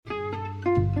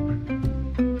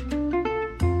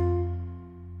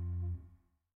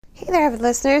there, avid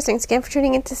listeners. Thanks again for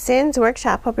tuning into Sin's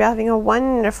Workshop. Hope you're having a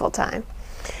wonderful time.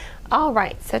 All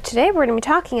right, so today we're going to be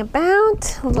talking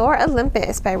about Lore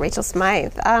Olympus by Rachel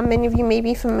Smythe. Many of you may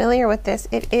be familiar with this.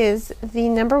 It is the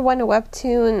 #1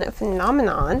 webtoon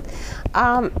phenomenon.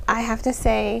 I have to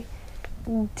say,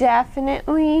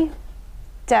 definitely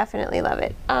love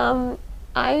it.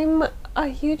 I'm a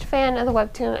huge fan of the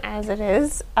webtoon as it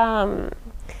is.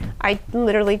 I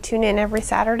literally tune in every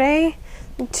Saturday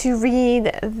to read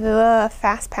the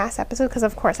Fast Pass episode because,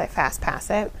 of course, I Fast Pass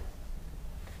it.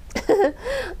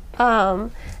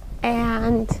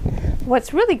 And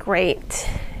what's really great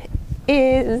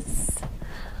is,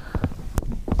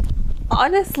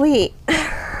 honestly,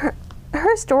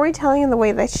 her storytelling and the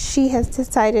way that she has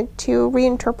decided to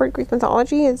reinterpret Greek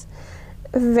mythology is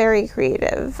very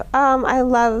creative. I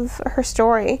love her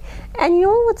story. And you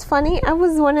know what's funny? I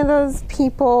was one of those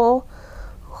people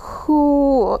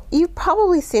who, you've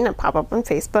probably seen it pop up on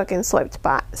Facebook and swiped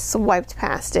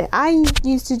past it. I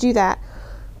used to do that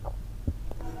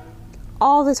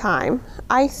all the time.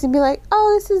 I used to be like,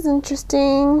 oh, this is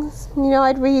interesting. You know,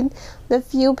 I'd read the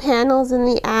few panels in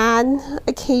the ad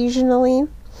occasionally.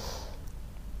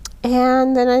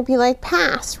 And then I'd be like,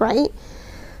 pass, right?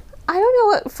 I don't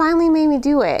know what finally made me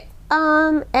do it.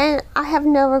 And I have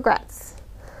no regrets.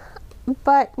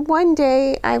 But one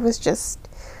day I was just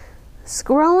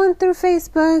scrolling through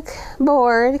Facebook,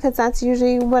 bored, because that's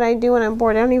usually what I do when I'm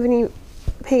bored. I don't even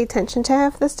pay attention to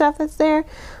half the stuff that's there.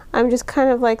 I'm just kind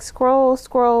of like scroll,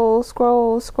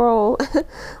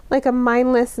 like a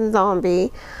mindless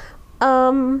zombie.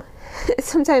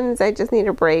 Sometimes I just need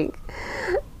a break.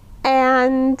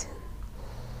 And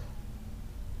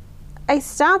I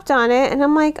stopped on it and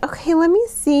I'm like, okay, let me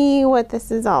see what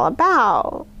this is all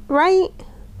about, right?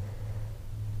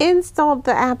 Installed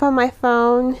the app on my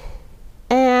phone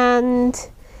and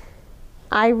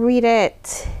I read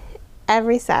it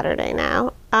every Saturday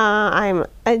now. I'm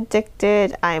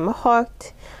addicted. I'm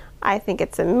hooked. I think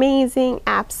it's amazing.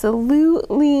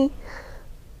 Absolutely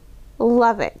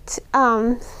love it.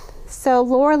 So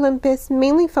Lore Olympus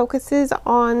mainly focuses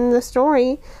on the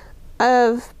story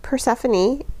of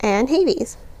Persephone and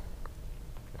Hades.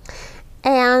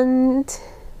 And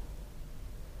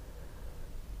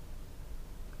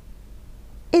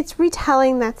it's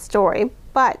retelling that story,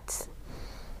 but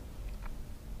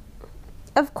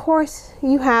of course,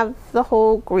 you have the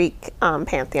whole Greek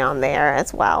pantheon there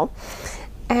as well.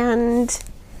 And,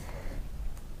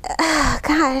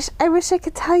 gosh, I wish I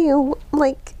could tell you,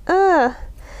 like,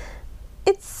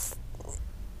 it's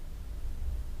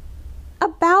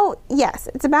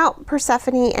about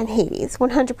Persephone and Hades,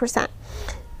 100%.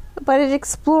 But it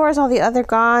explores all the other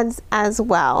gods as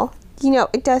well. You know,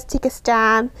 it does take a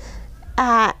stab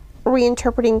at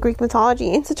reinterpreting Greek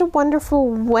mythology in such a wonderful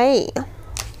way.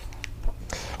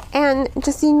 And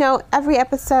just so you know, every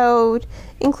episode,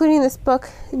 including this book,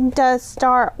 does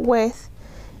start with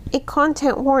a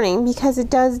content warning because it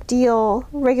does deal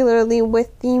regularly with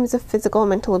themes of physical and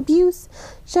mental abuse,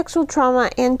 sexual trauma,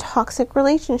 and toxic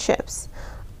relationships.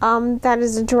 That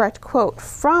is a direct quote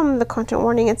from the content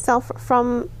warning itself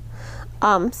from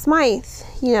Smythe.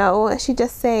 You know, she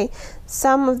does say,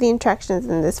 some of the interactions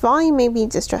in this volume may be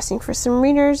distressing for some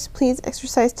readers. Please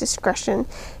exercise discretion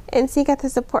and seek out the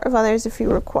support of others if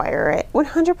you require it.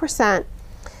 100%.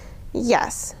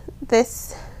 Yes,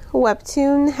 this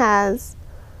webtoon has...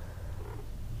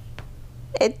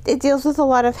 It deals with a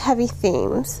lot of heavy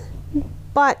themes.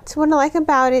 But what I like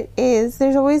about it is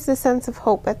there's always a sense of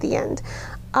hope at the end.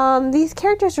 These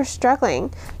characters are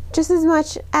struggling just as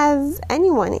much as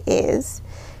anyone is.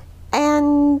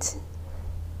 And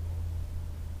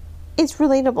it's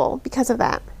relatable because of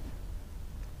that.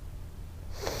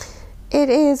 It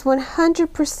is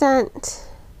 100%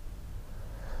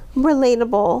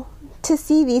 relatable to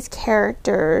see these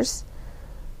characters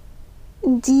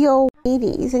deal with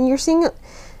Hades. And you're seeing...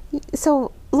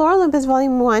 So, Lore Olympus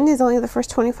Volume 1 is only the first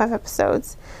 25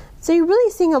 episodes. So you're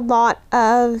really seeing a lot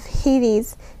of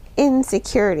Hades'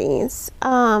 insecurities.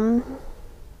 You're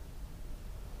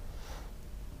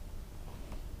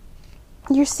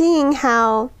seeing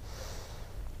how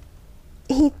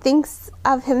he thinks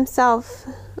of himself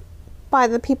by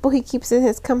the people he keeps in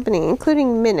his company,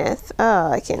 including Minith.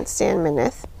 Oh, I can't stand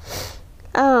Minith.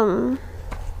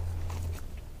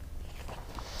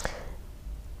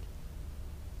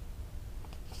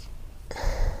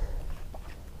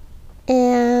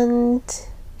 And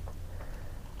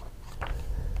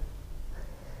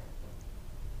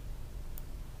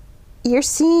you're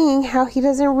seeing how he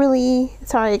doesn't really...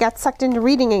 Sorry, I got sucked into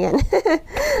reading again.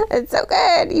 It's so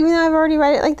good, even though I've already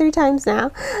read it like 3 times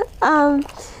now.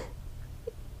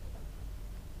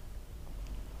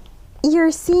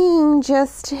 you're seeing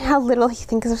just how little he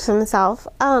thinks of himself.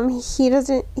 He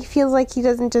feels like he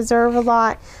doesn't deserve a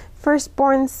lot.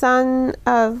 Firstborn son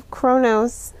of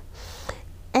Kronos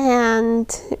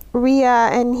and Rhea,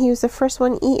 and he was the first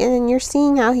one eaten, and you're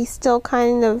seeing how he's still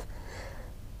kind of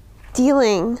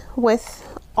dealing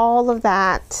with all of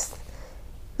that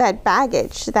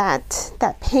baggage,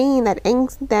 that pain, that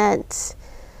angst, that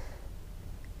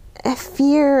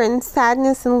fear and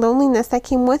sadness and loneliness that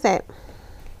came with it.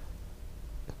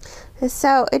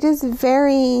 So it is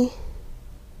very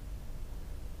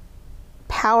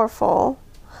powerful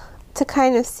to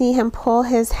kind of see him pull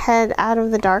his head out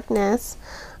of the darkness.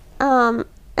 And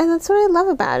that's what I love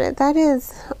about it. That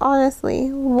is honestly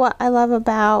what I love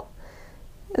about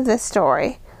this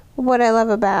story. What I love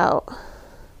about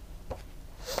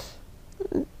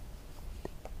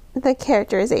the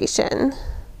characterization.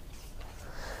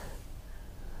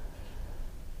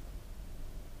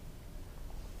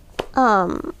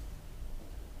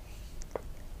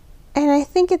 And I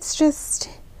think it's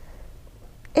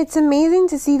amazing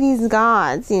to see these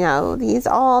gods, these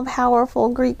all-powerful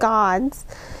Greek gods,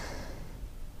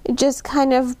 just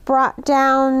kind of brought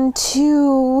down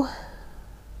to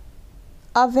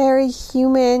a very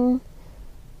human,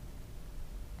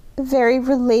 very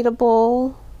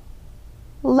relatable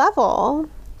level.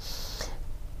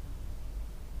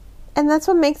 And that's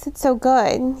what makes it so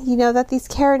good, that these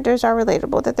characters are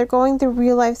relatable, that they're going through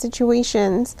real life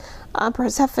situations.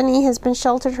 Persephone has been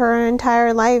sheltered her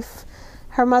entire life.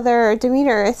 Her mother,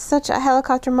 Demeter, is such a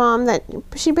helicopter mom that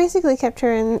she basically kept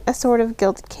her in a sort of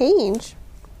gilded cage.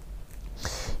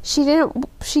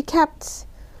 She kept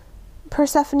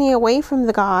Persephone away from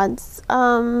the gods,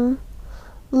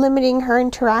 limiting her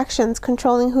interactions,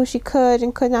 controlling who she could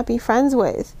and could not be friends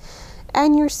with.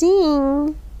 And you're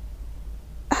seeing,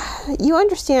 you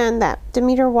understand that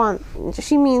Demeter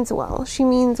she means well.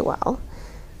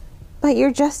 But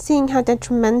you're just seeing how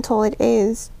detrimental it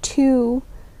is to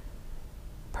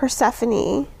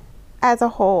Persephone as a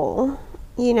whole,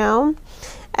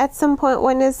 At some point,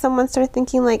 when does someone start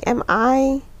thinking, like, am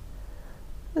I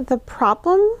the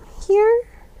problem here?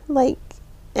 Like,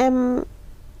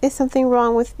 is something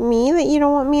wrong with me that you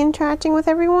don't want me interacting with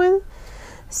everyone?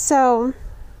 So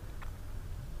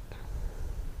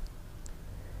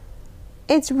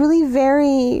it's really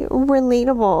very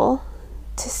relatable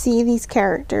to see these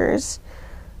characters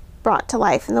brought to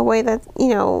life in the way that,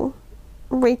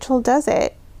 Rachel does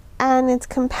it. And it's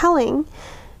compelling.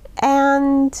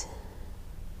 And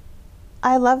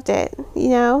I loved it,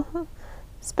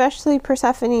 especially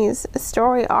Persephone's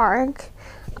story arc.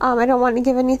 I don't want to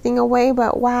give anything away,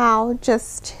 but wow.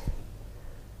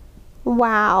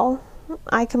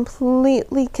 I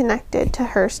completely connected to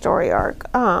her story arc.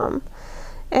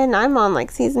 And I'm on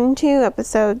season 2,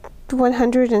 episode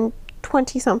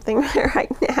 120 something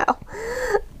right now.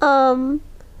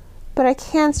 But I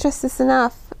can't stress this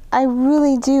enough. I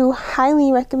really do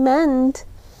highly recommend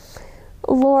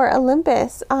Lore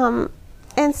Olympus. And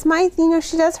Smythe,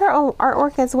 she does her own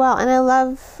artwork as well, and I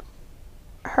love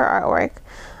her artwork.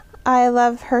 I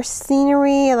love her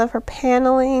scenery. I love her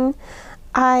paneling.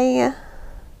 I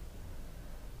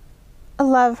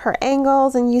love her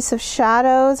angles and use of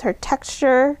shadows, her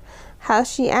texture, how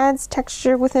she adds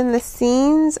texture within the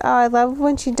scenes. Oh, I love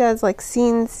when she does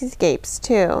scenescapes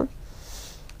too.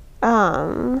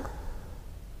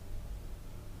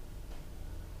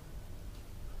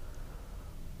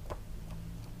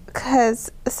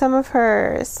 Because some of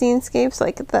her scenescapes,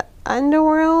 like the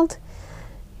underworld,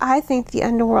 I think the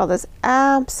underworld is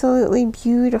absolutely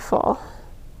beautiful.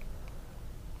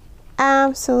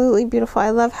 Absolutely beautiful. I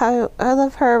love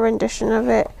her rendition of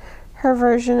it, her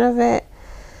version of it.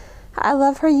 I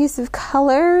love her use of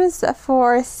colors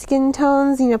for skin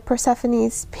tones.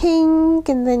 Persephone's pink,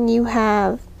 and then you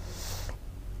have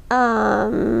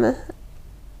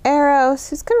Eros,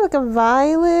 who's kind of like a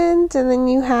violet, and then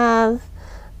you have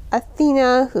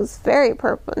Athena, who's very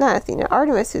purple. Not Athena,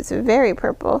 Artemis, who's very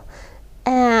purple.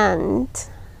 And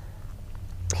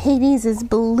Hades is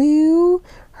blue.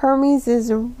 Hermes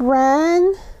is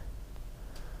red.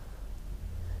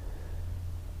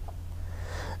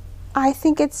 I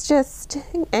think it's just,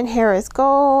 and Hera is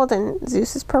gold, and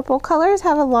Zeus is purple. Colors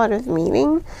have a lot of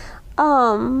meaning,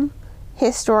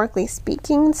 historically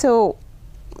speaking. So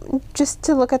just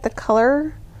to look at the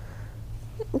color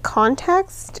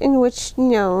context in which,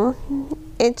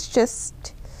 it's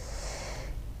just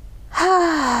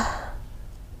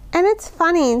and it's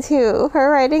funny too.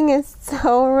 Her writing is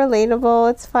so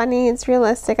relatable. It's funny, it's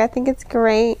realistic. I think it's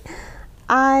great.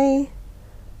 I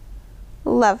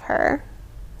love her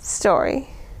story.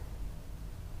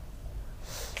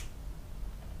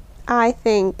 I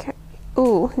think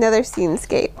Ooh, another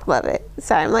scenescape. Love it.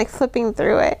 Sorry, I'm like flipping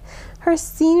through it. Her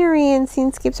scenery and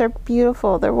scenescapes are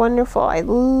beautiful. They're wonderful. I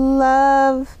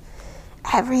love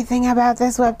everything about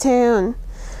this webtoon.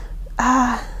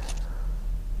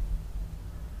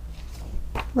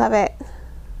 Love it.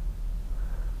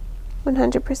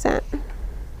 100%.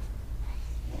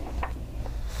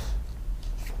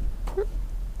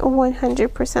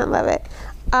 100% love it.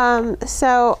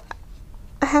 So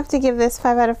I have to give this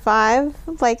 5 out of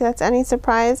 5. Like, that's any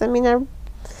surprise. I mean,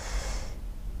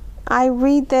 I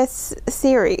read this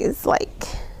series like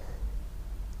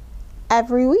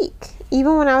every week.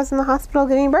 Even when I was in the hospital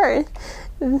giving birth.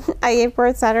 I gave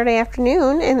birth Saturday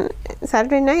afternoon, and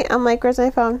Saturday night I'm like, where's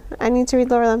my phone? I need to read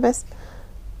Lore Olympus.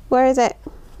 Where is it?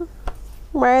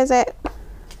 Where is it?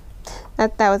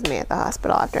 That was me at the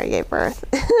hospital after I gave birth.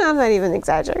 I'm not even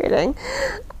exaggerating.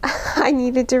 I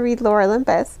needed to read Lore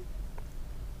Olympus.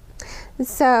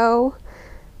 So,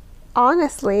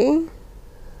 honestly,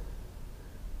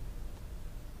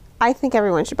 I think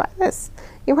everyone should buy this.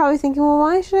 You're probably thinking, well,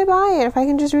 why should I buy it if I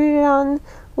can just read it on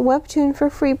Webtoon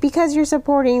for free? Because you're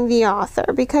supporting the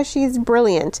author, because she's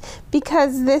brilliant,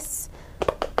 because this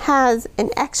has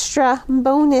an extra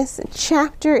bonus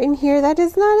chapter in here that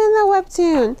is not in the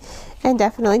Webtoon, and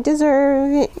definitely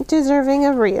deserving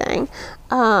of reading.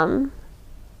 Love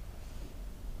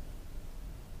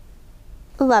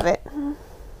it.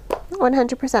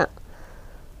 100%.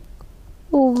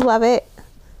 Love it.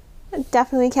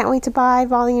 Definitely can't wait to buy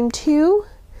volume 2.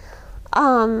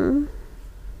 Love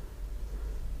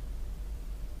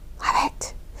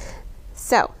it.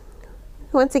 So,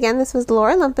 once again, this was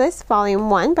Lore Olympus, Volume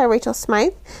 1 by Rachel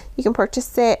Smythe. You can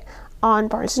purchase it on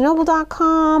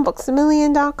BarnesandNoble.com,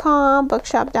 BooksAMillion.com,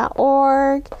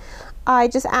 Bookshop.org. I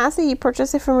just ask that you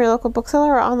purchase it from your local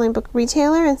bookseller or online book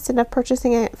retailer instead of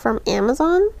purchasing it from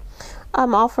Amazon.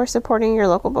 All for supporting your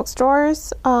local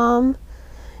bookstores.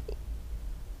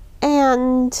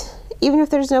 And even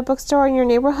if there's no bookstore in your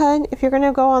neighborhood, if you're going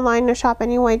to go online to shop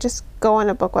anyway, just go on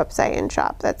a book website and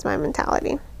shop. That's my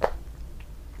mentality.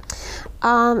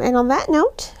 And on that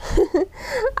note,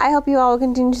 I hope you all will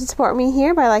continue to support me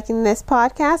here by liking this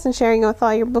podcast and sharing it with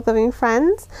all your book loving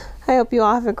friends. I hope you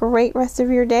all have a great rest of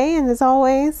your day, and as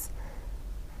always,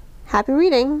 happy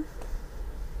reading.